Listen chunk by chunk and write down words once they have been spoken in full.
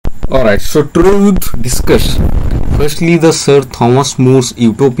Alright, so today we would discuss firstly the Sir Thomas More's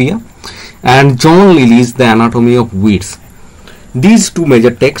Utopia and John Lilly's The Anatomy of Weeds. These two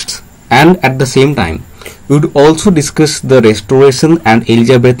major texts, and at the same time we would also discuss the Restoration and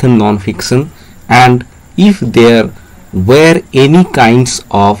Elizabethan non-fiction and if there were any kinds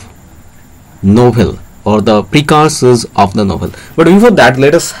of novel or the precursors of the novel. But before that,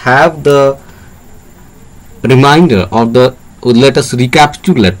 let us have the reminder of let us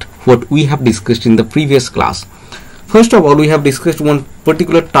recapitulate what we have discussed in the previous class. First of all, we have discussed one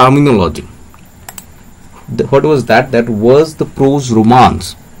particular terminology. What was that? That was the prose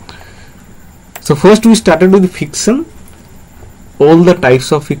romance. So first we started with fiction, all the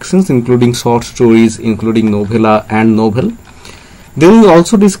types of fictions including short stories, including novella and novel. Then we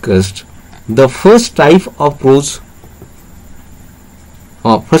also discussed the first type of prose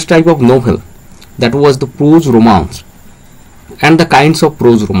first type of novel, that was the prose romance, and the kinds of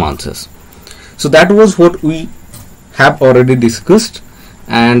prose romances. So that was what we have already discussed,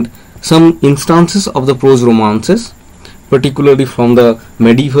 and some instances of the prose romances, particularly from the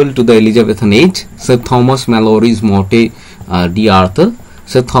medieval to the Elizabethan age: Sir Thomas Malory's Morte d'Arthur,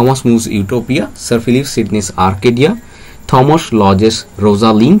 Sir Thomas More's Utopia, Sir Philip Sidney's Arcadia, Thomas Lodge's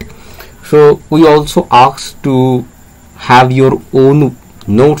Rosalind. So we also asked to have your own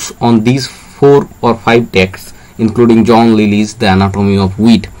notes on these 4 or 5 texts, including John Lilly's The Anatomy of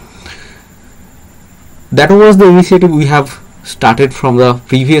Wheat. That was the initiative we have started from the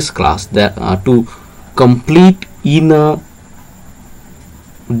previous class, that to complete in a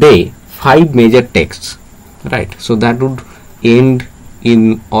day 5 major texts, right? So that would end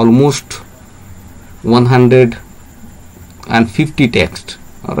in almost 150 texts.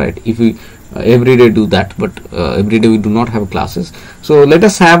 All right, if we every day do that, but every day we do not have classes. So let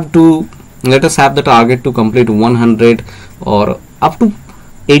us have the target to complete 100 or up to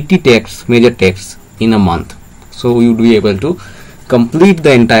 80 texts, major texts in a month. So we would be able to complete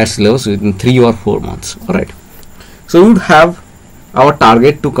the entire syllabus within 3 or 4 months. All right. So we would have our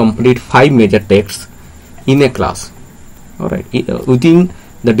target to complete 5 major texts in a class. All right. Within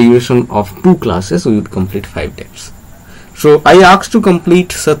the duration of 2 classes, we would complete 5 texts. So I asked to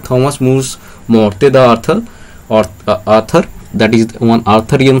complete Sir Thomas More's Morte d'Arthur, or Arthur, that is one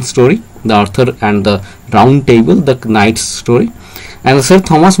Arthurian story, the Arthur and the Round Table, the knight's story, and Sir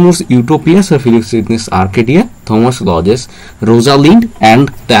Thomas More's Utopia, Sir Philip Sidney's Arcadia, Thomas Lodge's Rosalind, and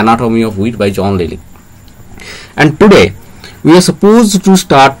The Anatomy of Wheat by John Lilly. And today we are supposed to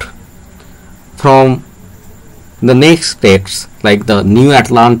start from the next texts, like the New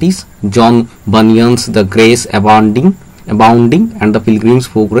Atlantis, John Bunyan's The Grace Abounding, and The Pilgrim's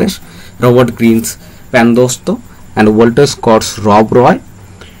Progress, Robert Greene's Pandosto, and Walter Scott's Rob Roy,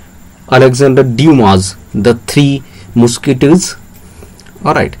 Alexander Dumas' The Three Musketeers,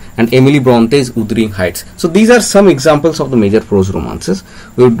 alright, and Emily Bronte's Wuthering Heights. So these are some examples of the major prose romances.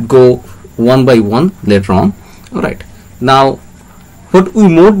 We will go one by one later on. Alright, now what we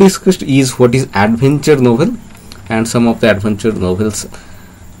more discussed is what is adventure novel, and some of the adventure novels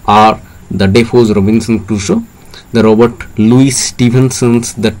are the Defoe's Robinson Crusoe, the Robert Louis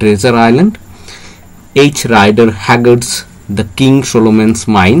Stevenson's The Treasure Island, H. Rider Haggard's The King Solomon's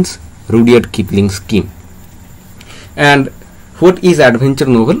Mines, Rudyard Kipling's Kim. And what is adventure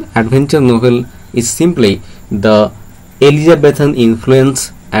novel? Adventure novel is simply the Elizabethan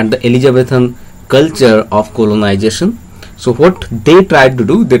influence and the Elizabethan culture of colonization. So what they tried to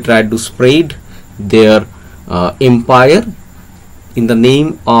do, they tried to spread their empire in the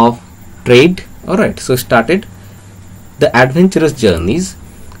name of trade. Alright, so started the adventurous journeys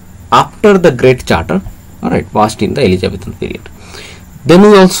after the Great Charter, alright, passed in the Elizabethan period. Then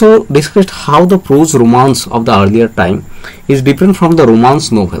we also discussed how the prose romance of the earlier time is different from the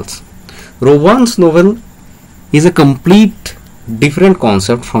romance novels. Romance novel is a complete different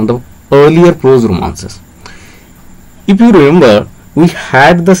concept from the earlier prose romances. If you remember, we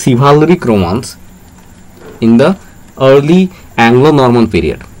had the chivalric romance in the early Anglo-Norman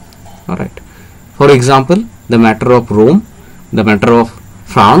period. Alright. For example, the matter of Rome, the matter of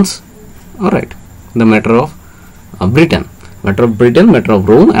France, alright, the matter of Britain, matter of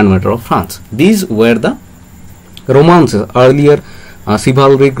Rome, and matter of France. These were the romances, earlier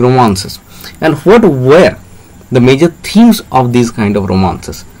chivalric romances. And what were the major themes of these kind of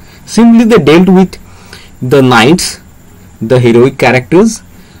romances? Simply they dealt with the knights, the heroic characters,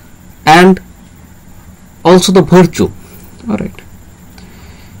 and also the virtue. Alright.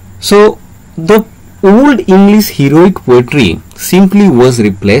 So the Old English heroic poetry simply was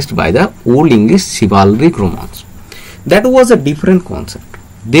replaced by the Old English chivalric romance. That was a different concept.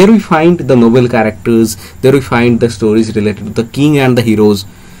 There we find the noble characters, there we find the stories related to the king and the heroes.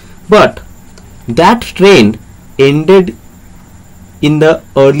 But that trend ended in the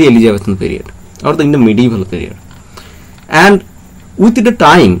early Elizabethan period, or in the medieval period. And with the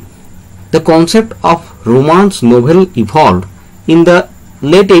time, the concept of romance novel evolved in the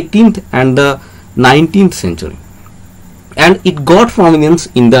late 18th and the 19th century, and it got prominence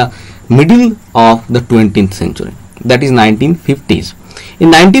in the middle of the 20th century, that is 1950s.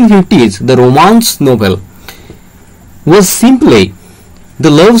 In 1950s, the romance novel was simply the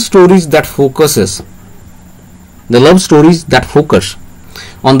love stories that focus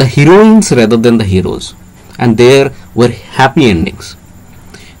on the heroines rather than the heroes, and there were happy endings.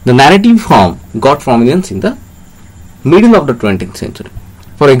 The narrative form got prominence in the middle of the 20th century.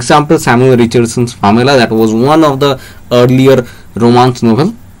 For example, Samuel Richardson's Pamela, that was one of the earlier romance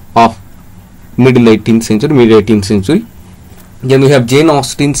novel of mid 18th century. Then we have Jane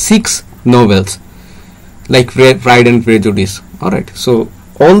Austen's 6 novels like Pride and Prejudice. Alright, so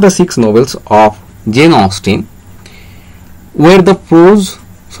all the 6 novels of Jane Austen were the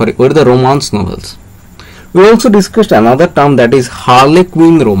romance novels. We also discussed another term, that is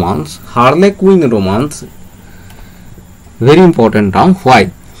Harlequin romance. Harlequin romance, very important term.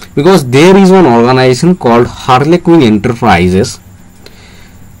 Why? Because there is one organization called Harlequin Enterprises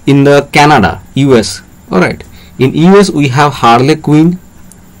in the Canada, US. Alright, in US we have Harlequin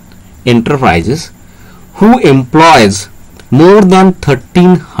Enterprises, who employs more than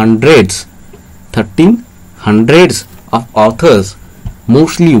 1300s of authors,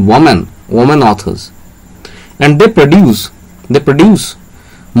 mostly women authors, and they produce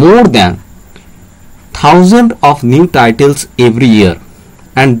more than 1000 of new titles every year,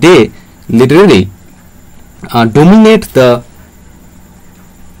 and they literally dominate the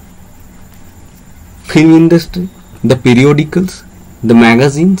film industry, the periodicals, the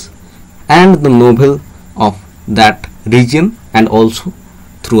magazines, and the novel of that region and also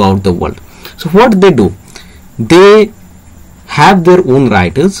throughout the world. So what they do, they have their own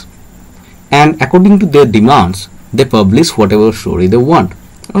writers, and according to their demands they publish whatever story they want.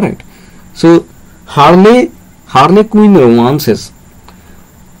 Alright, so Harlequin romances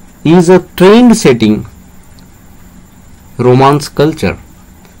is a trend setting romance culture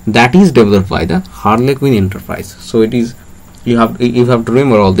that is developed by the Harlequin Enterprise. So it is, you have to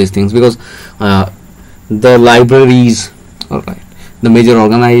remember all these things, because the libraries, alright, the major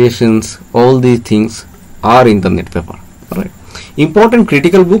organizations, all these things are in the net paper. Alright, important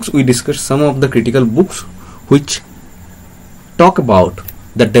critical books, we discussed some of the critical books which talk about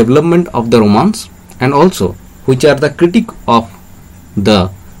the development of the romance and also which are the critique of the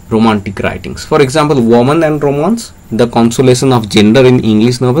romantic writings. For example, Woman and Romance, The Consolation of Gender in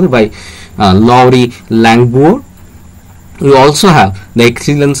English Novel by Laurie Langboer. We also have The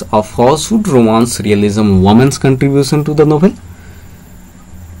Excellence of Falsehood, Romance, Realism, Woman's Contribution to the Novel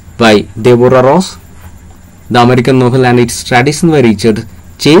by Deborah Ross. The American Novel and Its Tradition by Richard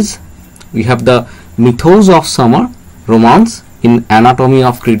Chase. We have The Mythos of Summer, Romance in Anatomy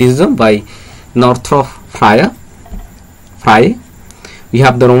of Criticism by Northrop Frye. We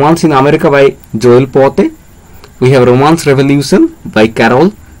have The Romance in America by Joel Pote. We have Romance Revolution by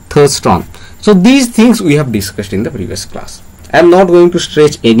Carol Thurston. So these things we have discussed in the previous class. I am not going to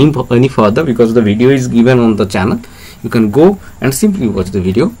stretch any further because the video is given on the channel. You can go and simply watch the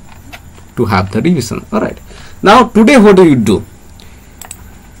video to have the revision. Alright. Now today what do you do?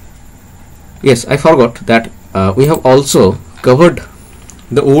 Yes, I forgot that we have also covered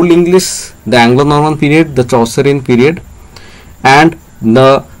the Old English, the Anglo-Norman period, the Chaucerian period, and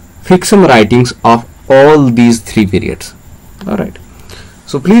the fiction writings of all these 3 periods. Alright.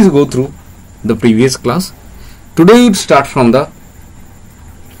 So please go through the previous class. Today we start from the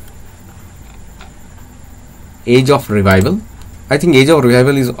Age of Revival. I think Age of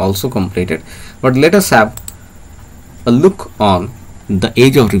Revival is also completed, but let us have a look on the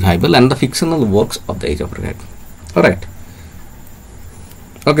Age of Revival and the fictional works of the Age of Revival. Alright.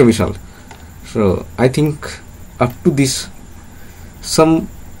 Okay, Vishal. So I think up to this, some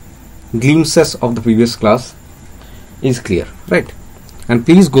glimpses of the previous class is clear, right? And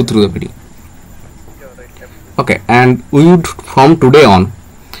please go through the video. Okay, and we would from today on,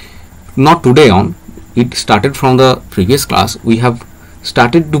 not today on, it started from the previous class, we have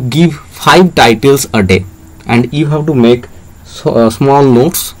started to give 5 titles a day, and you have to make small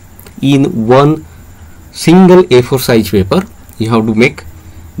notes in one single A4 size paper. You have to make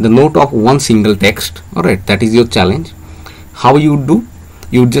the note of one single text. Alright, that is your challenge. How you do?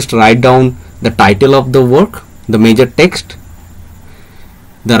 You just write down the title of the work, the major text,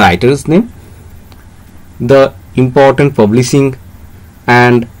 the writer's name, the important publishing,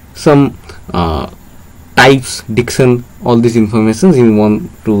 and some types, diction, all these informations in 1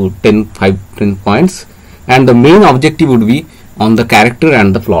 to 10, 10 points, and the main objective would be on the character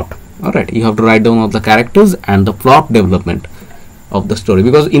and the plot. Alright, you have to write down all the characters and the plot development of the story,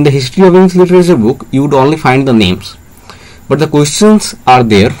 because in the history of English literature book you would only find the names, but the questions are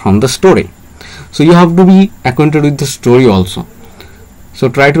there from the story. So you have to be acquainted with the story also. So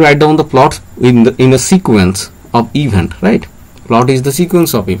try to write down the plot in a sequence of event, right? Plot is the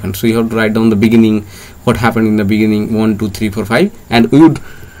sequence of events. So you have to write down the beginning, what happened in the beginning, 1, 2, 3, 4, 5, and we would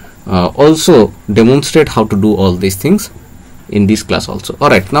also demonstrate how to do all these things in this class also.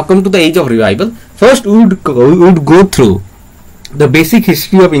 Alright, now come to the age of revival. First we would go through the basic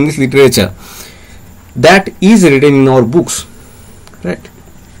history of English literature that is written in our books, right?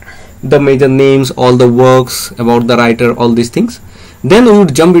 The major names, all the works about the writer, all these things. Then we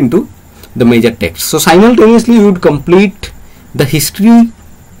would jump into the major text. So simultaneously we would complete the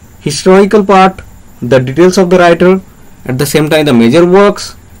historical part, the details of the writer, at the same time the major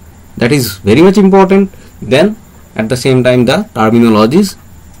works, that is very much important, then at the same time the terminologies.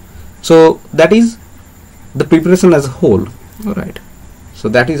 So that is the preparation as a whole. Alright, so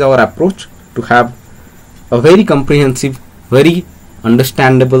that is our approach to have a very comprehensive, very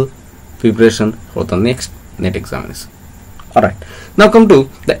understandable preparation for the next NET examination. Alright, now come to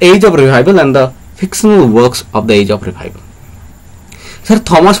the age of revival and the fictional works of the age of revival. Sir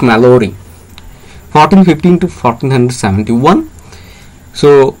Thomas Malory, 1415 to 1471.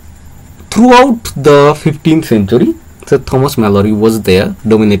 So throughout the 15th century, Sir Thomas Malory was there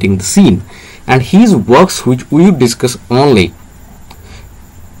dominating the scene, and his works, which we will discuss only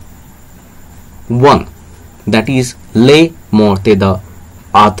one, that is Le Morte de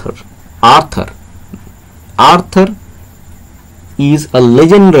Arthur. Arthur is a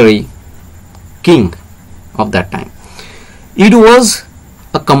legendary king of that time. It was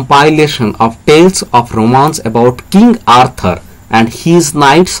a compilation of tales of romance about King Arthur and his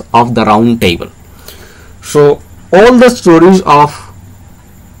knights of the Round Table. So all the stories of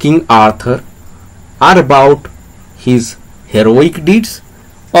King Arthur are about his heroic deeds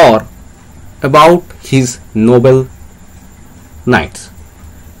or about his noble knights.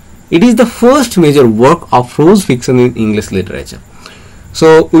 It is the first major work of prose fiction in English literature.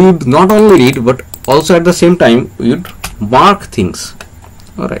 So we would not only read, but also at the same time we would mark things.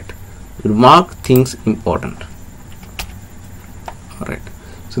 Alright, we would mark things important. Alright,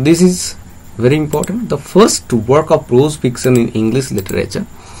 so this is very important. The first work of prose fiction in English literature.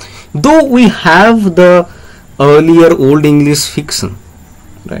 Though we have the earlier Old English fiction,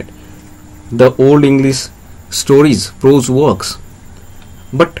 right, the Old English stories, prose works,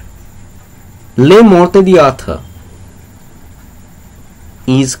 but Le Morte de Arthur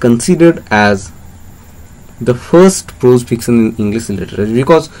is considered as the first prose fiction in English literature,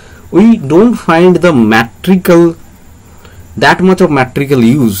 because we don't find the metrical, that much of metrical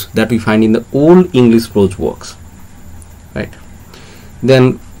use that we find in the old English prose works, right?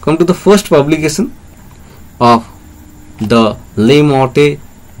 Then come to the first publication of the Le Morte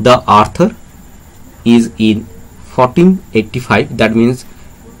de Arthur is in 1485. That means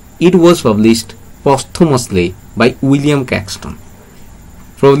it was published posthumously by William Caxton.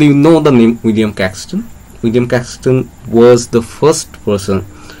 Probably you know the name William Caxton. William Caxton was the first person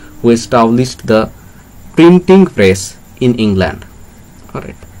who established the printing press in England.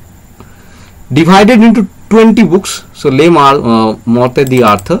 Alright. Divided into 20 books. So Le Morte de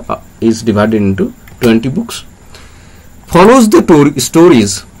Arthur is divided into 20 books. Follows the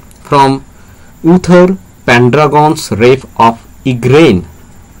stories from Uther Pendragon's rape of Igraine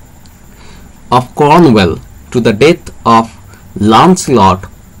of Cornwall to the death of Lancelot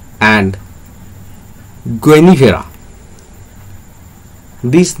and Guinevere.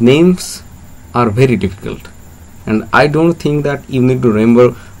 These names are very difficult, and I don't think that you need to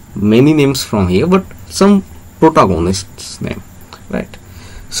remember many names from here, but some protagonists' name, right?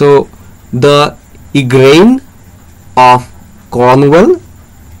 So the Igraine of Cornwall,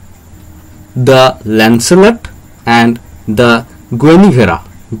 the Lancelot and the Guinevere,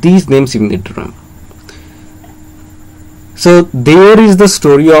 these names you need to remember. So there is the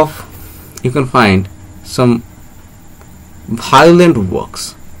story of, you can find some violent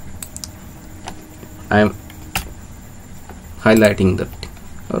works. I am highlighting that.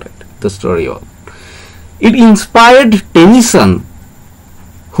 Alright, the story of it inspired Tennyson,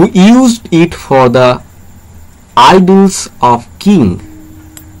 who used it for the Idylls of King.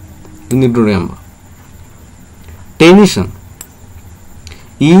 You need to remember, Tennyson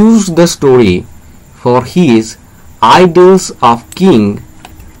used the story for his Idylls of King,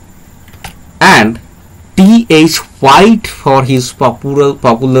 and T.H. White for his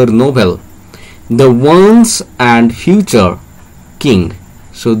popular novel the once and future king.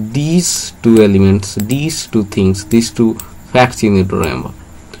 So these two elements, these two things, these two facts you need to remember.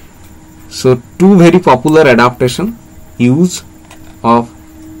 So two very popular adaptation use of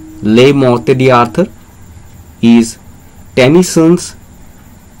Le Morte d'Arthur is Tennyson's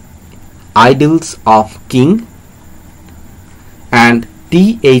Idylls of King and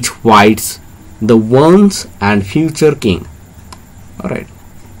T.H. White's The Once and Future King. Alright,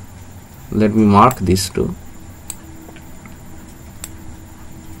 let me mark these two.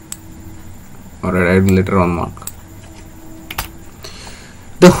 Alright, I will later on mark.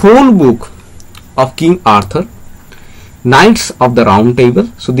 The whole book of King Arthur, Knights of the Round Table,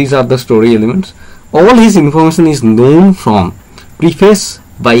 so these are the story elements. All his information is known from preface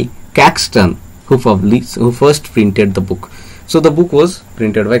by Caxton, who first printed the book. So the book was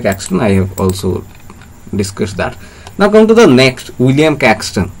printed by Caxton. I have also discussed that. Now come to the next, William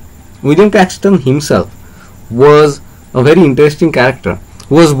Caxton. William Caxton himself was a very interesting character.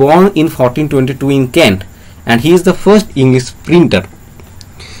 He was born in 1422 in Kent, and he is the first English printer.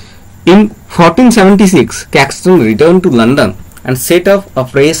 In 1476, Caxton returned to London and set up a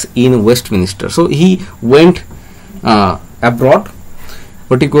press in Westminster. So he went abroad,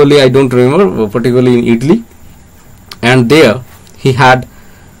 particularly I don't remember, particularly in Italy, and there he had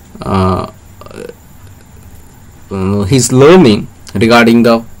his learning regarding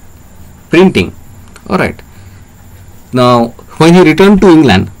the printing. Alright. Now when he returned to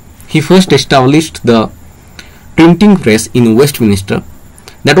England, he first established the printing press in Westminster.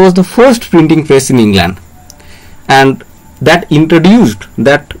 That was the first printing press in England, and that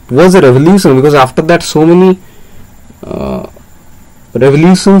was a revolution, because after that so many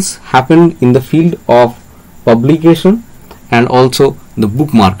revolutions happened in the field of publication and also the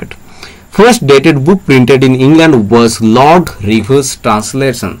book market. First dated book printed in England was Lord Rivers'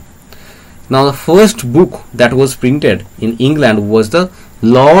 translation. Now the first book that was printed in England was the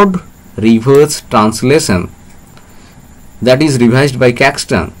Lord Rivers' translation, that is revised by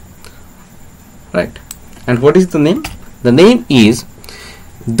Caxton, right? And what is the name? The name is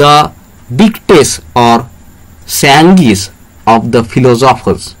the Dictates or Sayings of the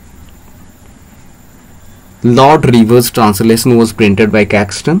Philosophers. Lord Rivers' translation was printed by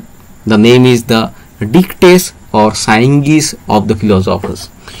Caxton. The name is the Dictates or Sayings of the Philosophers.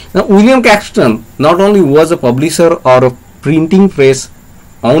 Now William Caxton not only was a publisher or a printing press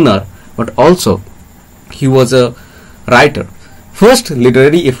owner, but also he was a writer. First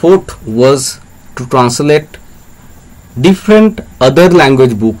literary effort was to translate different other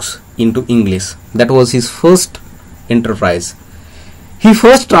language books into English. That was his first enterprise. He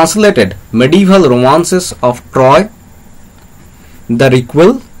first translated medieval romances of Troy, the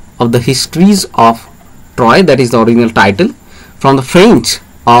requel of the histories of Troy, that is the original title, from the French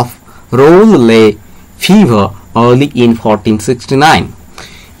of Rôle le Fever early in 1469.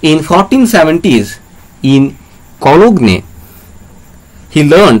 In 1470s, in Cologne, he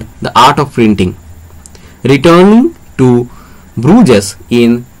learned the art of printing. Returning to Bruges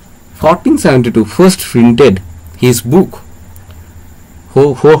in 1472, first printed his book.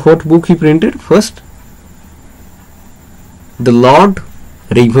 What book he printed first? The Lord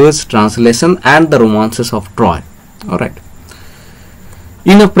Rivers' translation and the romances of Troy. Alright.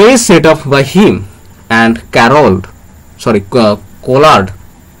 In a press set up by him and Collard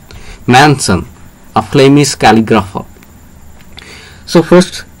Manson, a Flemish calligrapher. So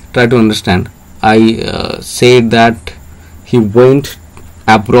first try to understand. I said that he went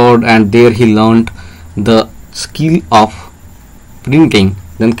abroad and there he learned the skill of printing,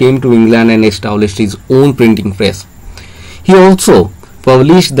 then came to England and established his own printing press. He also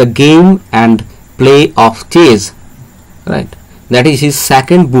published the Game and Play of Chess, right? That is his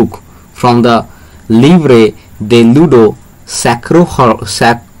second book from the Livre de Ludo Sacrorum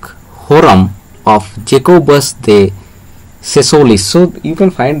of Jacobus de Sessolis. So you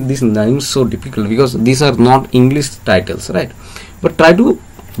can find these names so difficult because these are not English titles, right? But try to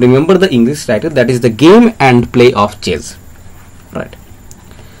remember the English title, that is the Game and Play of Chess, right?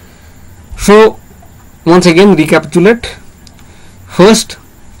 So once again recapitulate. First,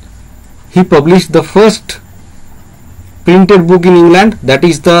 he published the first printed book in England, that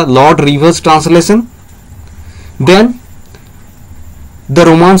is the Lord Rivers' translation. Then the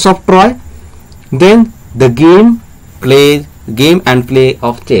Romance of Troy. Then the Game and Play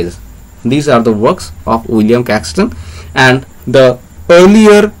of Chess. These are the works of William Caxton and the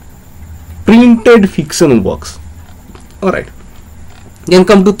earlier printed fiction works. Alright. Then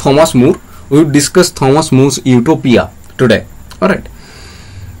come to Thomas More. We will discuss Thomas More's Utopia today. Alright.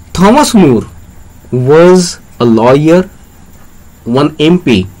 Thomas More was a lawyer, one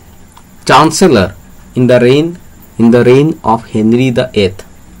MP, chancellor in the reign of Henry the VIII.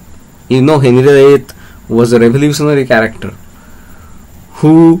 You know, Henry the VIII was a revolutionary character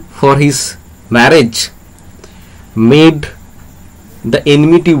who, for his marriage, made the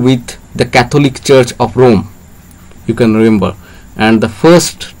enmity with the Catholic Church of Rome. You can remember, and the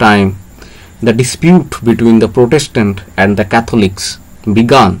first time the dispute between the Protestant and the Catholics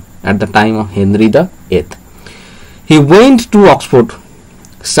began at the time of Henry the VIII. He went to Oxford,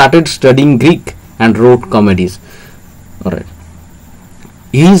 started studying Greek, and wrote comedies. Alright.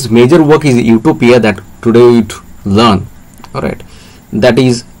 His major work is Utopia, that today we would learn. Alright. That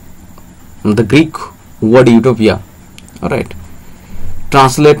is the Greek word Utopia. Alright.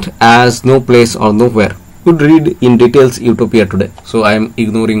 Translate as no place or nowhere. You would read in details Utopia today. So I am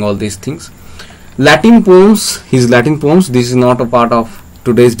ignoring all these things. Latin poems, his Latin poems, this is not a part of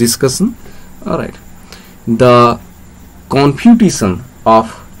today's discussion. Alright. The confutation of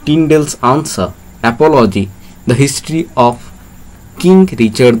Tyndale's answer, apology, the history of King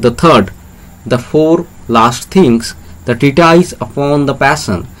Richard III, the four last things, the treatise upon the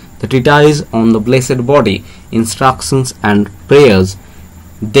passion, the treatise on the blessed body, instructions and prayers,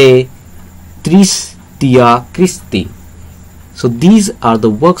 De Tristia Christi. So these are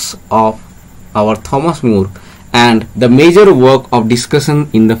the works of our Thomas More, and the major work of discussion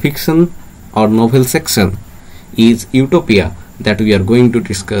in the fiction or novel section is Utopia, that we are going to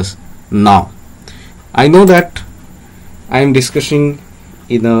discuss now. I know that I am discussing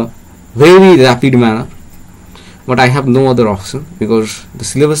in a very rapid manner, but I have no other option because the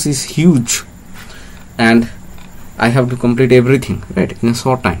syllabus is huge and I have to complete everything, right, in a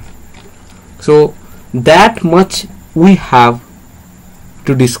short time. So that much we have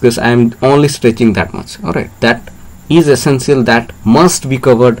to discuss. I am only stretching that much. Alright, that is essential, that must be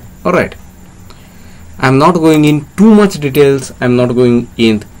covered. Alright, I am not going in too much details, I am not going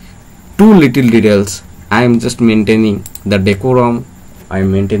in too little details. I am just maintaining the decorum, I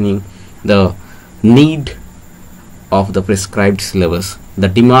am maintaining the need of the prescribed syllabus, the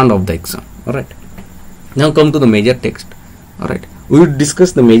demand of the exam. Alright, now come to the major text. Alright, we will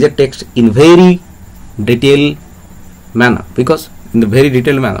discuss the major text in very detailed manner. Because in the very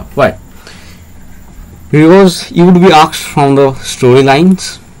detailed manner, why? Because you would be asked from the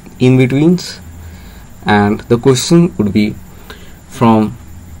storylines, in betweens, and the question would be from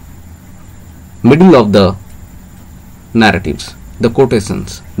middle of the narratives, the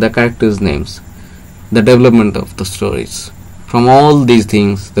quotations, the characters' names, the development of the stories. From all these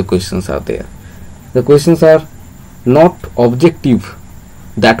things, the questions are there. The questions are not objective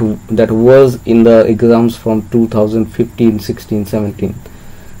that was in the exams from 2015, 16, 17.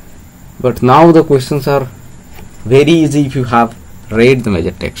 But now the questions are very easy if you have read the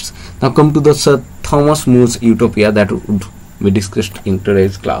major texts. Now come to the Sir Thomas More's Utopia that would be discussed in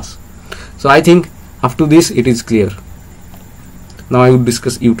today's class. So I think up to this it is clear. Now I would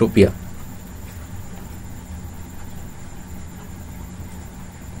discuss Utopia.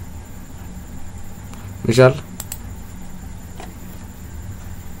 Vishal?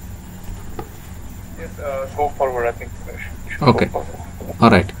 Yes, go forward, I think. Okay.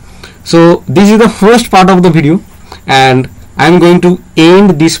 Alright. So this is the first part of the video and I am going to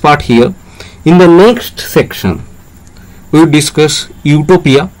end this part here. In the next section, we will discuss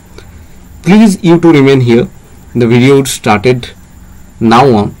Utopia. Please you to remain here. The video started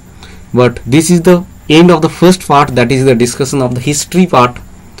now on, but this is the end of the first part, that is the discussion of the history part.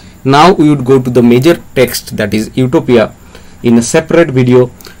 Now we would go to the major text, that is Utopia, in a separate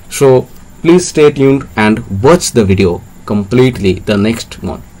video. So please stay tuned and watch the video completely, the next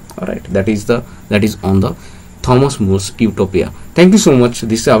one. Alright, that is on the Thomas More's Utopia. Thank you so much.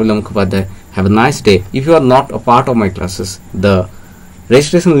 This is Abirlal Mukhopadhyay. Have a nice day. If you are not a part of my classes, the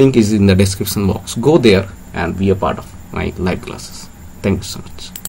registration link is in the description box. Go there and be a part of my live classes. Thank you so much.